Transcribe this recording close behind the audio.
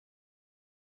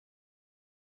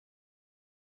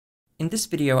In this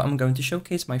video, I'm going to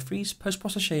showcase my freeze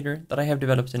post-process shader that I have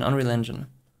developed in Unreal Engine.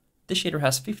 This shader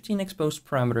has 15 exposed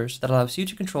parameters that allows you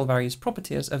to control various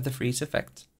properties of the freeze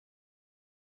effect.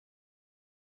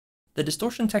 The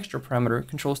distortion texture parameter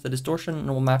controls the distortion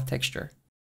normal map texture.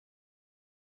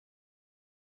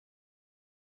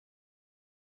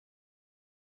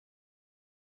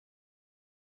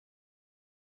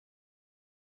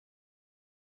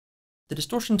 The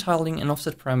distortion tiling and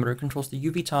offset parameter controls the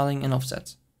UV tiling and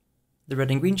offset. The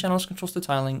red and green channels controls the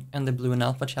tiling, and the blue and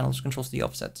alpha channels controls the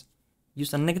offset.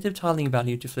 Use a negative tiling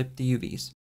value to flip the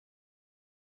UVs.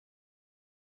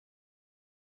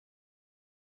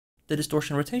 The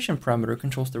distortion rotation parameter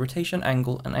controls the rotation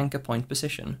angle and anchor point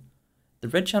position. The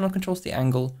red channel controls the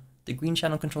angle, the green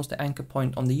channel controls the anchor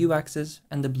point on the U-axis,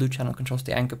 and the blue channel controls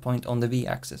the anchor point on the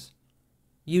V-axis.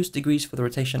 Use degrees for the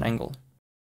rotation angle.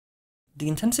 The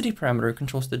intensity parameter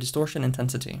controls the distortion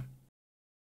intensity.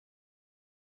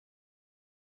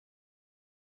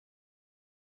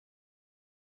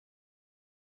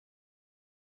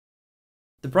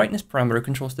 The brightness parameter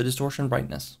controls the distortion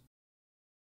brightness.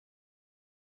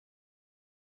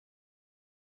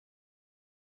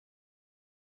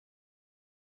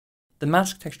 The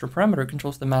mask texture parameter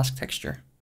controls the mask texture.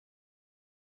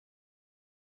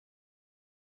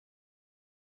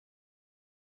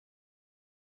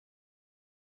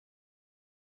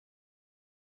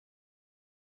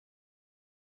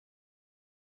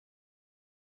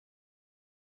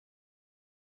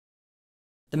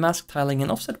 The mask tiling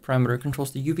and offset parameter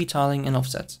controls the UV tiling and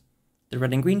offset. The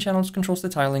red and green channels controls the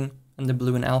tiling, and the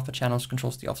blue and alpha channels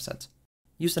controls the offset.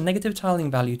 Use the negative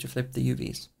tiling value to flip the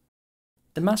UVs.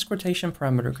 The mask rotation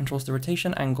parameter controls the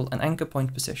rotation angle and anchor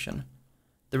point position.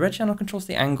 The red channel controls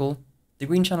the angle, the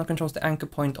green channel controls the anchor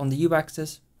point on the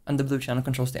U-axis, and the blue channel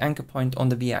controls the anchor point on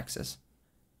the V-axis.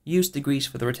 Use degrees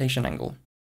for the rotation angle.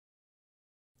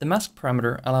 The mask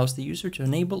parameter allows the user to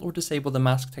enable or disable the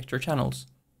mask texture channels.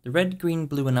 The red, green,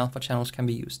 blue, and alpha channels can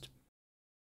be used.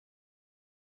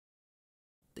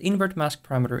 The invert mask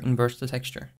parameter inverts the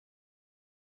texture.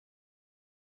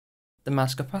 The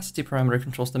mask opacity parameter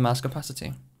controls the mask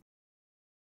opacity.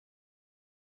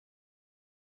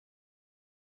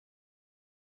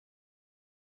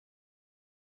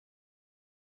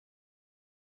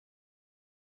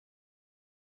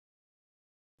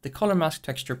 The color mask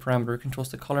texture parameter controls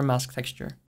the color mask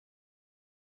texture.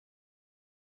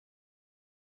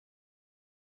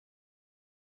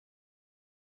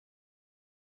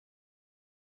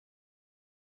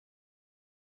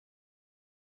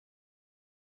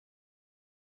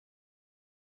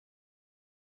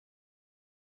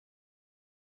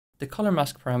 The color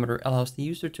mask parameter allows the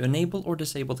user to enable or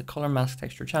disable the color mask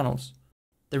texture channels.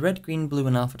 The red, green, blue,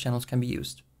 and alpha channels can be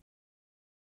used.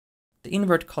 The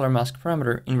invert color mask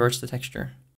parameter inverts the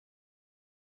texture.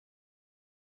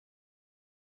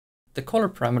 The color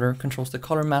parameter controls the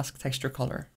color mask texture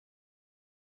color.